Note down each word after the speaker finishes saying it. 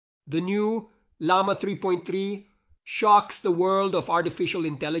The new Llama 3.3 shocks the world of artificial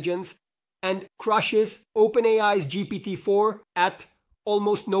intelligence and crushes OpenAI's GPT-4 at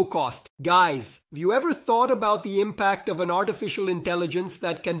almost no cost. Guys, have you ever thought about the impact of an artificial intelligence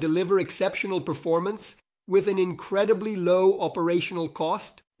that can deliver exceptional performance with an incredibly low operational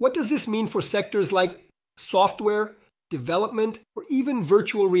cost? What does this mean for sectors like software, development, or even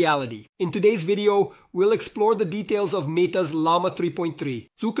virtual reality? In today's video, we'll explore the details of Meta's Llama 3.3,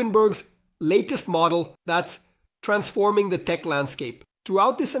 Zuckerberg's latest model that's transforming the tech landscape.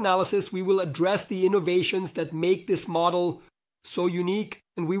 Throughout this analysis, we will address the innovations that make this model so unique,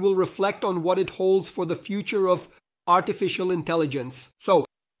 and we will reflect on what it holds for the future of artificial intelligence. So,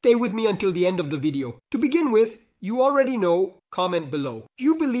 stay with me until the end of the video. To begin with, you already know, comment below. Do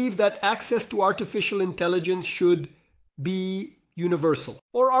you believe that access to artificial intelligence should be universal?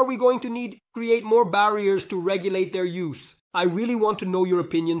 Or are we going to create more barriers to regulate their use? I really want to know your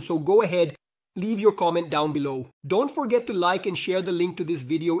opinion, so go ahead, leave your comment down below. Don't forget to like and share the link to this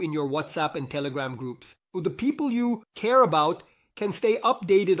video in your WhatsApp and Telegram groups, so the people you care about can stay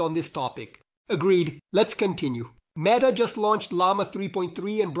updated on this topic. Agreed. Let's continue. Meta just launched Llama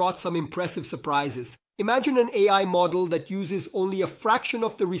 3.3 and brought some impressive surprises. Imagine an AI model that uses only a fraction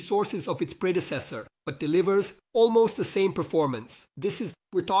of the resources of its predecessor, but delivers almost the same performance. This is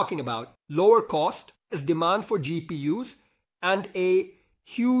what we're talking about. Lower cost as demand for GPUs and a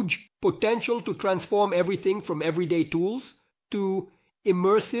huge potential to transform everything from everyday tools to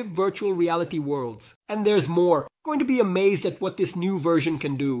immersive virtual reality worlds. And there's more. You're going to be amazed at what this new version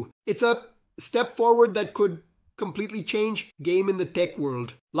can do. It's a step forward that could completely change game in the tech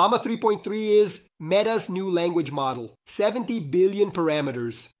world. Llama 3.3 is Meta's new language model. 70 billion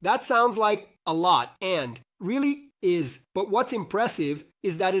parameters. That sounds like a lot, and really is. But what's impressive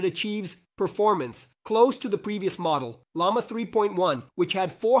is that it achieves performance close to the previous model, Llama 3.1, which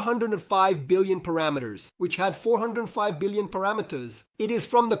had 405 billion parameters, It is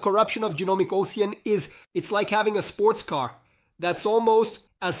from the corruption of genomic ocean. It's like having a sports car that's almost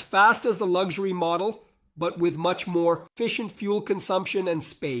as fast as the luxury model, but with much more efficient fuel consumption and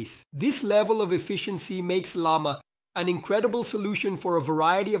space. This level of efficiency makes Llama an incredible solution for a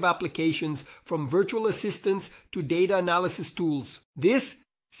variety of applications, from virtual assistants to data analysis tools. This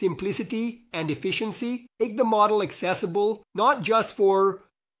simplicity and efficiency make the model accessible not just for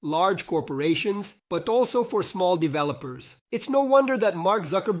large corporations, but also for small developers. It's no wonder that Mark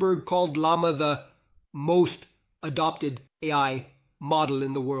Zuckerberg called Llama the most adopted AI model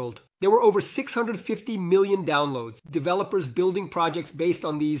in the world. There were over 650 million downloads, developers building projects based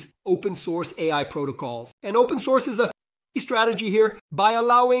on these open source AI protocols. And open source is a key strategy here. By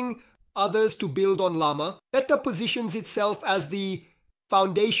allowing others to build on Llama, Meta positions itself as the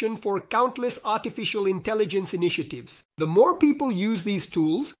foundation for countless artificial intelligence initiatives. The more people use these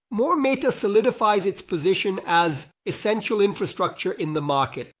tools, more Meta solidifies its position as essential infrastructure in the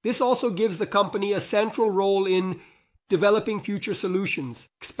market. This also gives the company a central role in developing future solutions,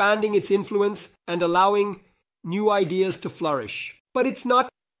 expanding its influence, and allowing new ideas to flourish. But it's not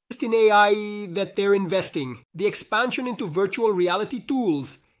just in AI that they're investing. The expansion into virtual reality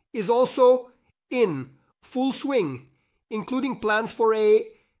tools is also in full swing, including plans for a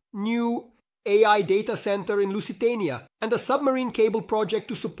new AI data center in Lusitania and a submarine cable project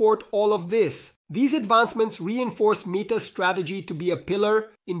to support all of this. These advancements reinforce Meta's strategy to be a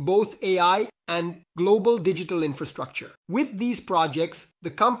pillar in both AI and global digital infrastructure. With these projects, the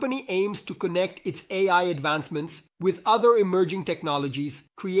company aims to connect its AI advancements with other emerging technologies,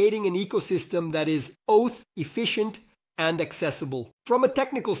 creating an ecosystem that is both efficient and accessible. From a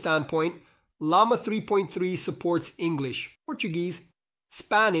technical standpoint, Llama 3.3 supports English, Portuguese,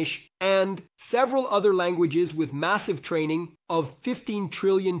 Spanish, and several other languages with massive training of 15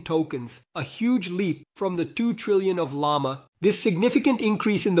 trillion tokens, a huge leap from the 2 trillion of Llama. This significant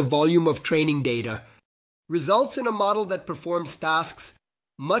increase in the volume of training data results in a model that performs tasks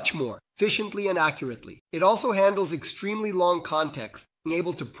much more efficiently and accurately. It also handles extremely long context, being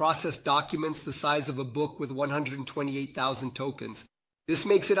able to process documents the size of a book with 128,000 tokens. This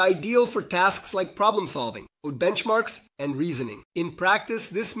makes it ideal for tasks like problem solving, code benchmarks, and reasoning. In practice,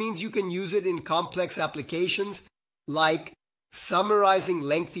 this means you can use it in complex applications like summarizing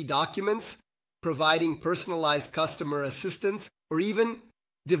lengthy documents, providing personalized customer assistance, or even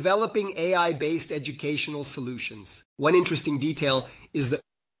developing AI-based educational solutions. One interesting detail is the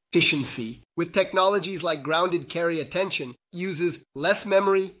efficiency. With technologies like grounded carry attention, it uses less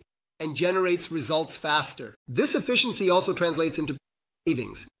memory and generates results faster. This efficiency also translates into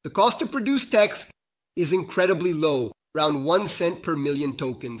savings. The cost to produce text is incredibly low, around 1 cent per million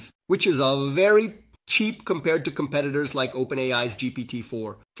tokens, which is a very cheap compared to competitors like OpenAI's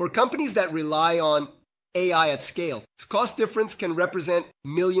GPT-4. For companies that rely on AI at scale, this cost difference can represent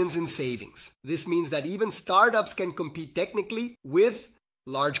millions in savings. This means that even startups can compete technically with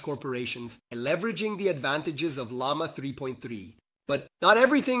large corporations, leveraging the advantages of Llama 3.3. But not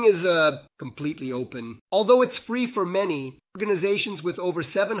everything is completely open. Although it's free for many, organizations with over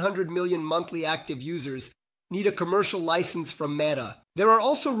 700 million monthly active users need a commercial license from Meta. There are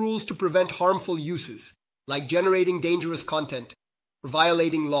also rules to prevent harmful uses, like generating dangerous content or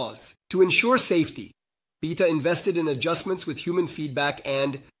violating laws. To ensure safety, Beta invested in adjustments with human feedback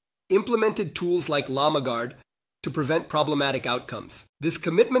and implemented tools like Llama Guard to prevent problematic outcomes. This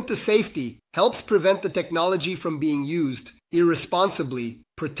commitment to safety helps prevent the technology from being used irresponsibly,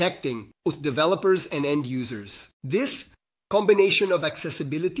 protecting both developers and end users. This combination of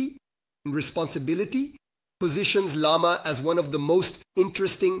accessibility and responsibility positions Llama as one of the most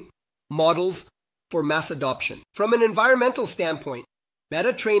interesting models for mass adoption. From an environmental standpoint,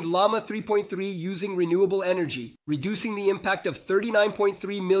 Meta trained Llama 3.3 using renewable energy, reducing the impact of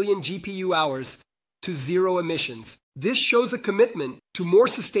 39.3 million GPU hours to zero emissions. This shows a commitment to more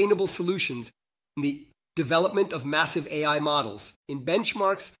sustainable solutions in the development of massive AI models. In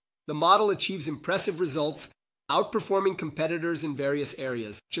benchmarks, the model achieves impressive results, outperforming competitors in various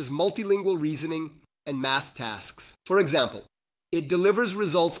areas, such as multilingual reasoning and math tasks. For example, it delivers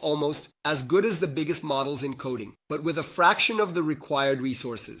results almost as good as the biggest models in coding, but with a fraction of the required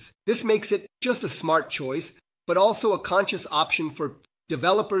resources. This makes it just a smart choice, but also a conscious option for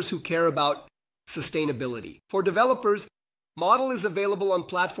developers who care about sustainability. For developers, model is available on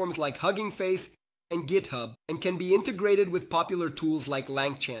platforms like Hugging Face and GitHub and can be integrated with popular tools like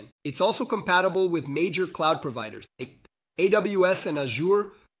LangChain. It's also compatible with major cloud providers like AWS and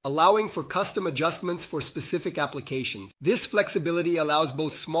Azure, allowing for custom adjustments for specific applications. This flexibility allows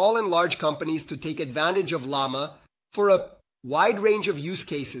both small and large companies to take advantage of Llama for a wide range of use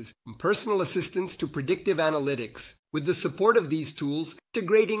cases, from personal assistance to predictive analytics. With the support of these tools,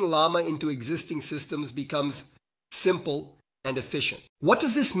 integrating Llama into existing systems becomes simple and efficient. What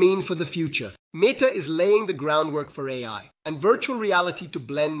does this mean for the future? Meta is laying the groundwork for AI and virtual reality to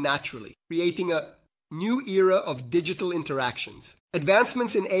blend naturally, creating a new era of digital interactions.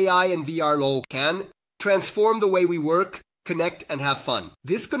 Advancements in AI and VR can transform the way we work, connect, and have fun.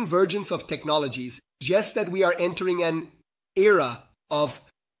 This convergence of technologies suggests that we are entering an era of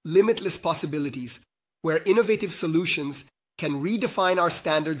limitless possibilities, where innovative solutions can redefine our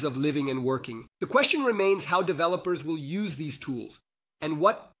standards of living and working. The question remains how developers will use these tools and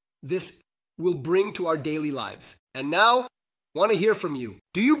what this will bring to our daily lives. And now, I want to hear from you.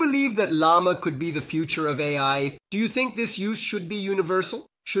 Do you believe that Llama could be the future of AI? Do you think this use should be universal?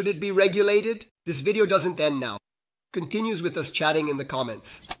 Should it be regulated? This video doesn't end now. It continues with us chatting in the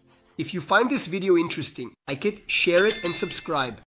comments. If you find this video interesting, like it, share it, and subscribe.